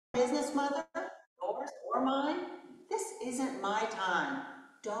business, Mother? Yours or mine? This isn't my time.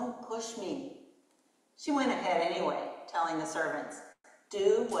 Don't push me. She went ahead anyway, telling the servants,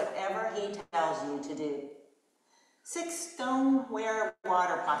 do whatever he tells you to do. 6 stoneware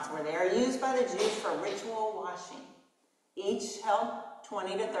water pots were there, used by the Jews for ritual washing. Each held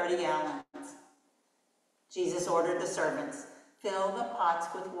 20 to 30 gallons. Jesus ordered the servants, fill the pots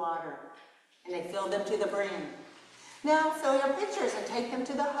with water, and they filled them to the brim. Now fill your pitchers and take them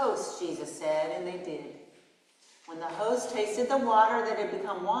to the host, Jesus said, and they did. When the host tasted the water that had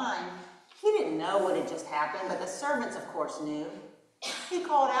become wine, he didn't know what had just happened, but the servants, of course, knew. He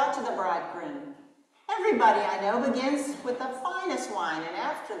called out to the bridegroom, everybody I know begins with the finest wine, and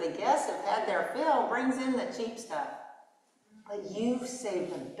after the guests have had their fill, brings in the cheap stuff. But you've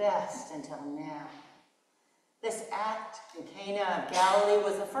saved the best until now. This act in Cana of Galilee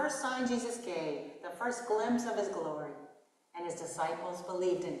was the first sign Jesus gave, the first glimpse of his glory, and his disciples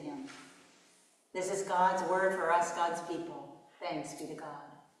believed in him. This is God's word for us, God's people. Thanks be to God.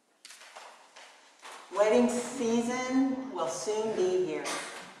 Wedding season will soon be here.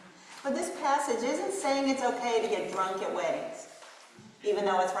 But this passage isn't saying it's okay to get drunk at weddings, even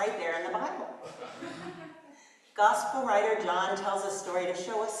though it's right there in the Bible. Gospel writer John tells a story to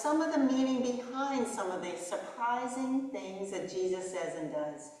show us some of the meaning behind some of the surprising things that Jesus says and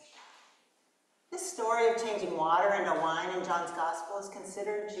does. This story of changing water into wine in John's Gospel is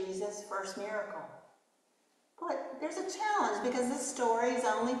considered Jesus' first miracle. But there's a challenge because this story is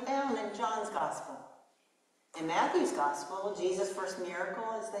only found in John's Gospel. In Matthew's Gospel, Jesus' first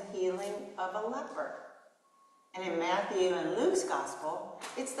miracle is the healing of a leper. And in Matthew and Luke's Gospel,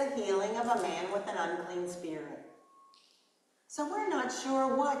 it's the healing of a man with an unclean spirit. So we're not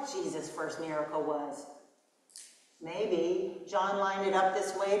sure what Jesus' first miracle was. Maybe John lined it up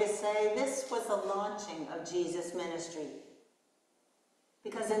this way to say this was the launching of Jesus' ministry.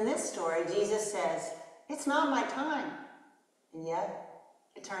 Because in this story, Jesus says, it's not my time. And yet,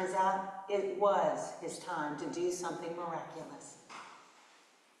 it turns out it was his time to do something miraculous.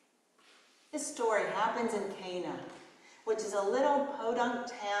 This story happens in Cana, which is a little podunk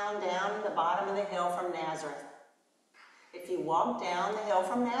town down in the bottom of the hill from Nazareth. If you walk down the hill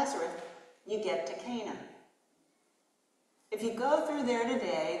from Nazareth, you get to Cana. If you go through there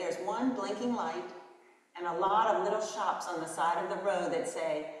today, there's one blinking light and a lot of little shops on the side of the road that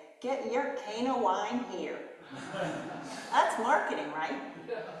say, get your Cana wine here. That's marketing, right?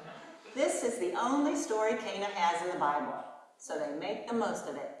 This is the only story Cana has in the Bible, so they make the most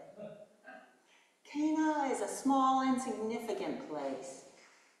of it. Cana is a small, insignificant place.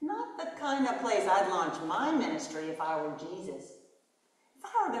 Not the kind of place I'd launch my ministry if I were Jesus. If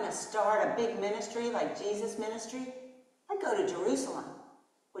I were going to start a big ministry like Jesus' ministry, I'd go to Jerusalem,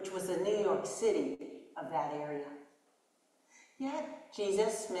 which was the New York City of that area. Yet,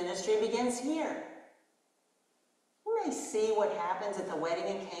 Jesus' ministry begins here. You may see what happens at the wedding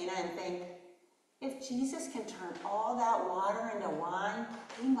in Cana and think, if Jesus can turn all that water into wine,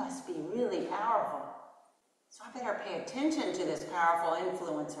 he must be really powerful. So I better pay attention to this powerful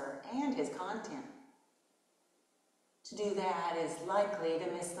influencer and his content. To do that is likely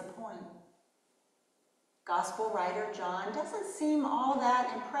to miss the point. Gospel writer John doesn't seem all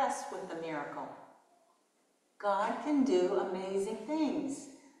that impressed with the miracle. God can do amazing things.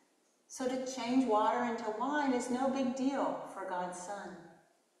 So to change water into wine is no big deal for God's Son.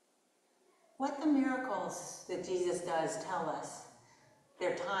 What the miracles that Jesus does tell us,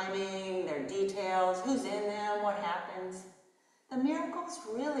 their timing, their details, who's in them, what happens, the miracles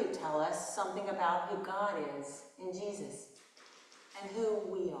really tell us something about who God is in Jesus and who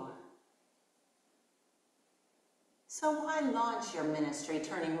we are. So why launch your ministry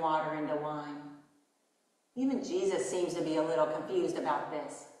turning water into wine? Even Jesus seems to be a little confused about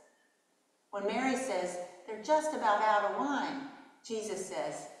this. When Mary says, they're just about out of wine, Jesus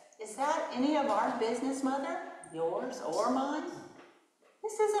says, is that any of our business, Mother? Yours or mine?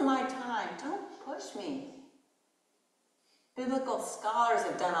 This isn't my time. Don't push me. Biblical scholars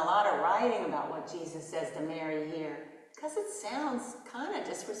have done a lot of writing about what Jesus says to Mary here, because it sounds kind of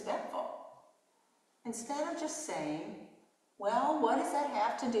disrespectful. Instead of just saying, well, what does that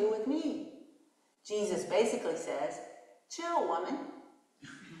have to do with me? Jesus basically says, chill, woman.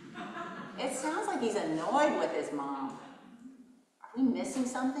 It sounds like he's annoyed with his mom. Are we missing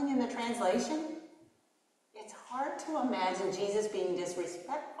something in the translation? It's hard to imagine Jesus being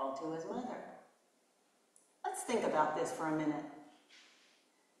disrespectful to his mother. Let's think about this for a minute.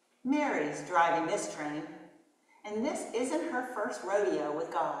 Mary's driving this train, and this isn't her first rodeo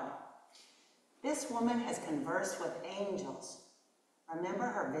with God. This woman has conversed with angels. Remember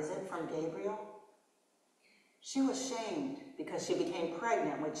her visit from Gabriel? She was shamed because she became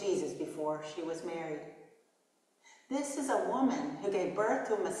pregnant with Jesus before she was married. This is a woman who gave birth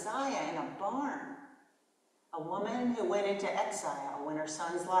to a Messiah in a barn. A woman who went into exile when her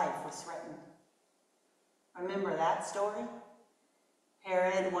son's life was threatened. Remember that story?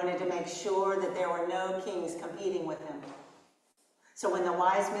 Herod wanted to make sure that there were no kings competing with him. So when the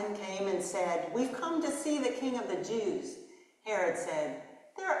wise men came and said, "We've come to see the King of the Jews," Herod said,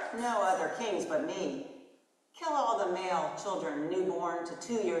 "There are no other kings but me. Kill all the male children newborn to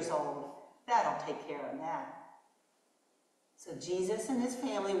 2 years old. That'll take care of that." So Jesus and his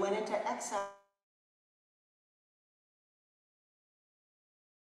family went into exile.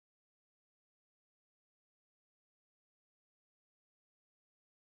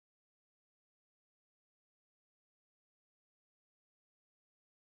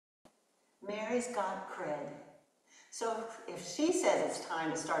 Mary's got cred. So if she says it's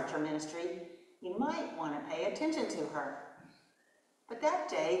time to start your ministry, you might want to pay attention to her. But that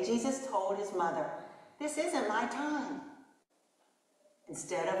day, Jesus told his mother, "This isn't my time."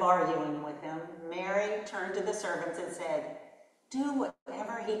 Instead of arguing with him, Mary turned to the servants and said, "Do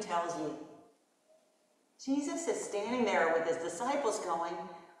whatever he tells you." Jesus is standing there with his disciples going,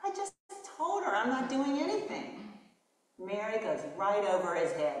 "I just told her I'm not doing anything." Mary goes right over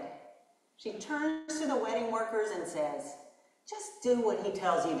his head. She turns to the wedding workers and says, "Just do what he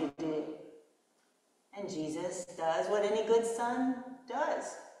tells you to do." And Jesus does what any good son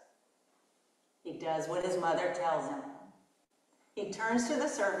does. He does what his mother tells him. He turns to the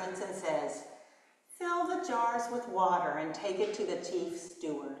servants and says, "Fill the jars with water and take it to the chief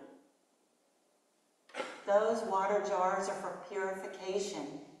steward." Those water jars are for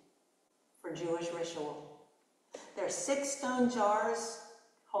purification, for Jewish ritual. They're 6 stone jars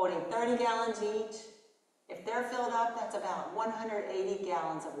holding 30 gallons each. If they're filled up, that's about 180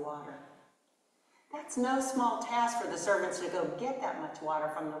 gallons of water. That's no small task for the servants to go get that much water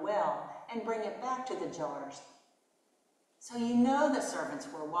from the well and bring it back to the jars. So you know the servants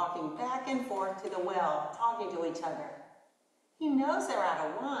were walking back and forth to the well, talking to each other. He knows they're out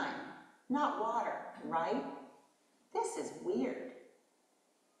of wine, not water, right? This is weird.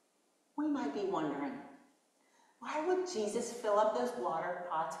 We might be wondering, why would Jesus fill up those water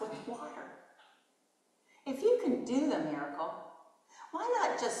pots with water? If you can do the miracle, why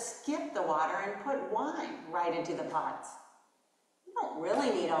not just skip the water and put wine right into the pots? You don't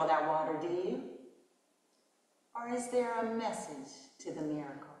really need all that water, do you? Or is there a message to the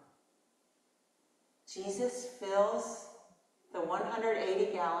miracle? Jesus fills the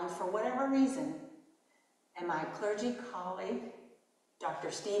 180 gallons for whatever reason, and my clergy colleague,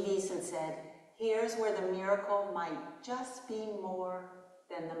 Dr. Steve Eason, said, here's where the miracle might just be more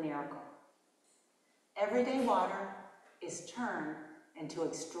than the miracle. Everyday water is turned into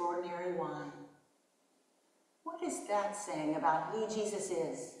extraordinary wine. What is that saying about who Jesus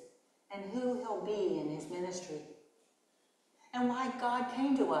is and who he'll be in his ministry? And why God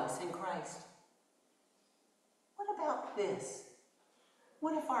came to us in Christ? What about this?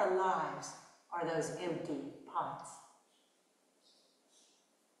 What if our lives are those empty pots?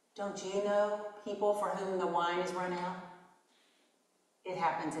 Don't you know people for whom the wine is run out? It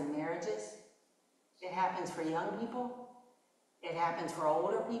happens in marriages. It happens for young people. It happens for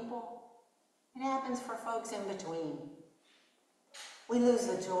older people. It happens for folks in between. We lose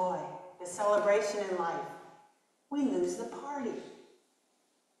the joy, the celebration in life. We lose the party.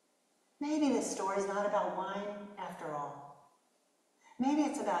 Maybe this story's not about wine after all. Maybe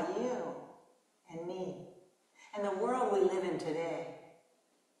it's about you and me and the world we live in today.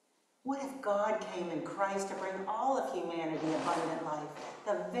 What if God came in Christ to bring all of humanity abundant life,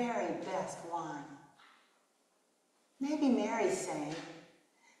 the very best wine? Maybe Mary's saying,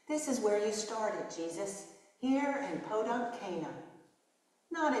 this is where you started, Jesus, here in Podunk, Cana.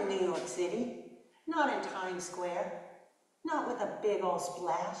 Not in New York City, not in Times Square, not with a big old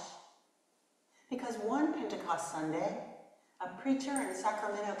splash. Because one Pentecost Sunday, a preacher in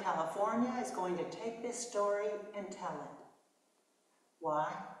Sacramento, California is going to take this story and tell it.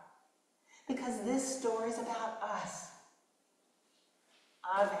 Why? Because this story's about us.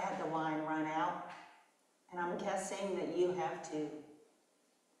 I've had the wine run out, and I'm guessing that you have too.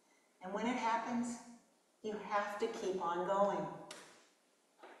 And when it happens, you have to keep on going.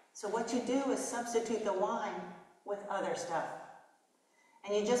 So what you do is substitute the wine with other stuff.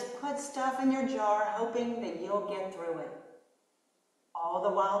 And you just put stuff in your jar hoping that you'll get through it. All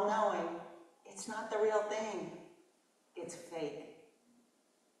the while knowing it's not the real thing, it's fake.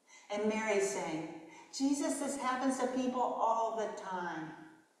 And Mary's saying, Jesus, this happens to people all the time.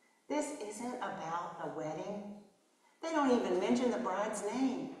 This isn't about the wedding. They don't even mention the bride's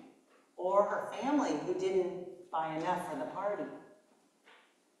name or her family who didn't buy enough for the party.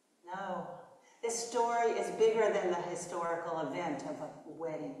 No, this story is bigger than the historical event of a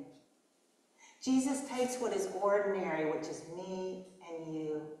wedding. Jesus takes what is ordinary, which is me and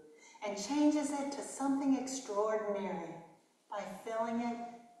you, and changes it to something extraordinary by filling it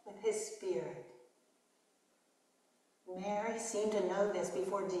with his Spirit. Mary seemed to know this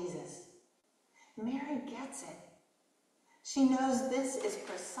before Jesus. Mary gets it. She knows this is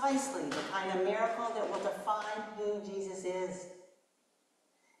precisely the kind of miracle that will define who Jesus is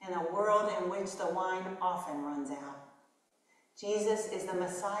in a world in which the wine often runs out. Jesus is the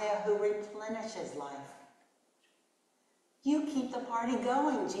Messiah who replenishes life. You keep the party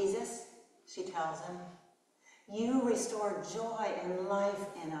going, Jesus, she tells him. You restore joy and life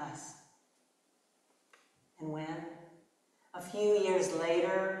in us. And when, a few years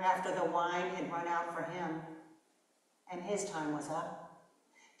later, after the wine had run out for him, and his time was up,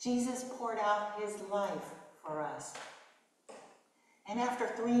 Jesus poured out his life for us. And after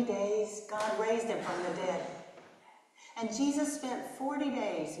 3 days, God raised him from the dead. And Jesus spent 40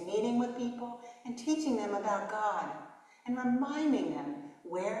 days meeting with people and teaching them about God and reminding them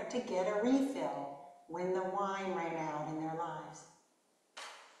where to get a refill when the wine ran out in their lives.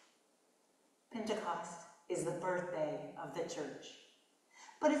 Pentecost is the birthday of the church.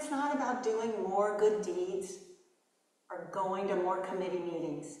 But it's not about doing more good deeds or going to more committee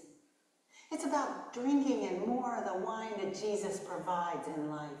meetings. It's about drinking in more of the wine that Jesus provides in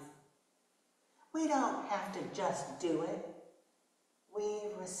life. We don't have to just do it. We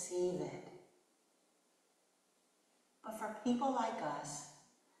receive it. But for people like us,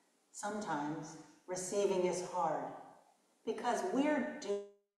 sometimes receiving is hard because we're doomed.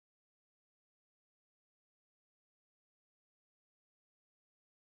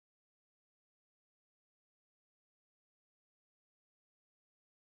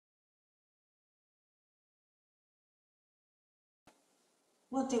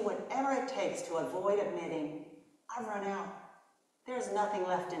 We'll do whatever it takes to avoid admitting, I've run out. There's nothing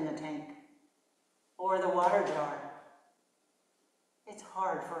left in the tank or the water jar. It's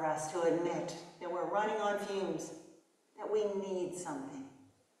hard for us to admit that we're running on fumes, that we need something.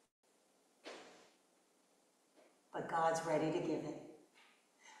 But God's ready to give it.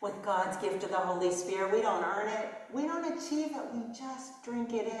 With God's gift of the Holy Spirit, we don't earn it. We don't achieve it. We just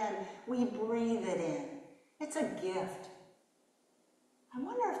drink it in. We breathe it in. It's a gift. I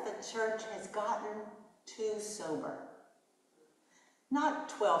wonder if the church has gotten too sober. Not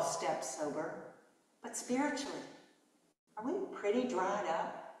 12 steps sober, but spiritually. Are we pretty dried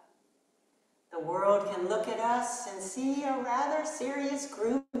up? The world can look at us and see a rather serious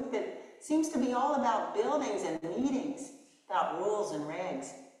group that seems to be all about buildings and meetings, about rules and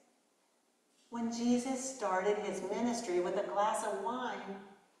regs. When Jesus started his ministry with a glass of wine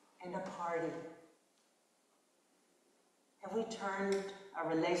and a party. Have we turned a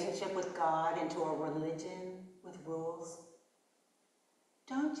relationship with God into a religion with rules?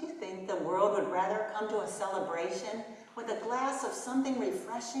 Don't you think the world would rather come to a celebration with a glass of something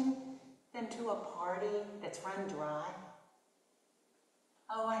refreshing than to a party that's run dry?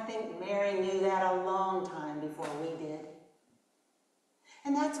 Oh, I think Mary knew that a long time before we did.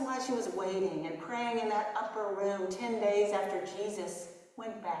 And that's why she was waiting and praying in that upper room 10 days after Jesus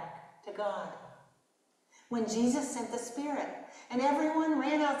went back to God. When Jesus sent the Spirit, and everyone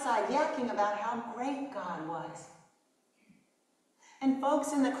ran outside yakking about how great God was. And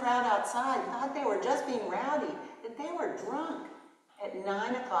folks in the crowd outside thought they were just being rowdy, that they were drunk at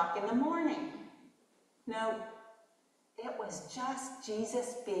 9 o'clock in the morning. No, it was just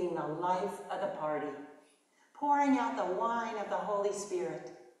Jesus being the life of the party, pouring out the wine of the Holy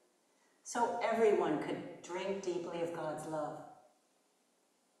Spirit, so everyone could drink deeply of God's love.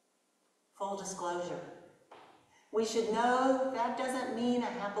 Full disclosure, we should know that doesn't mean a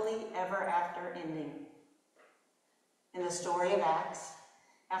happily ever after ending. In the story of Acts,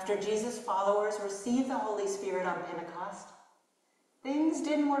 after Jesus' followers received the Holy Spirit on Pentecost, things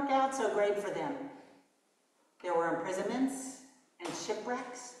didn't work out so great for them. There were imprisonments and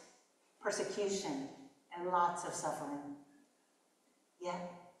shipwrecks, persecution, and lots of suffering.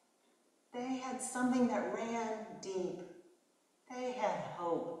 Yet, they had something that ran deep. They had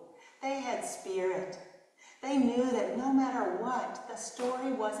hope. They had spirit. They knew that no matter what, the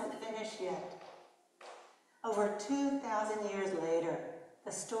story wasn't finished yet. Over 2,000 years later,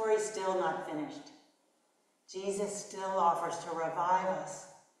 the story's still not finished. Jesus still offers to revive us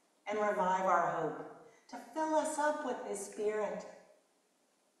and revive our hope, to fill us up with his Spirit,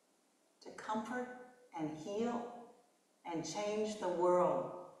 to comfort and heal and change the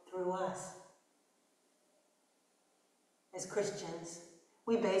world through us. As Christians,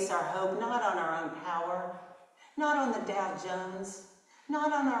 we base our hope not on our own power, not on the Dow Jones,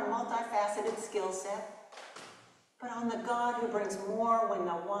 not on our multifaceted skill set, but on the God who brings more when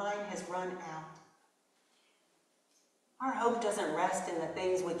the wine has run out. Our hope doesn't rest in the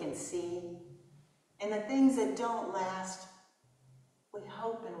things we can see, in the things that don't last. We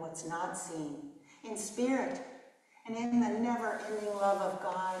hope in what's not seen, in spirit, and in the never-ending love of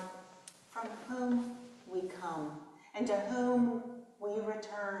God, from whom we come and to whom we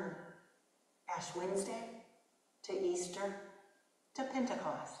return. Ash Wednesday to Easter to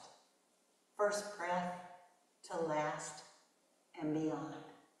Pentecost, first breath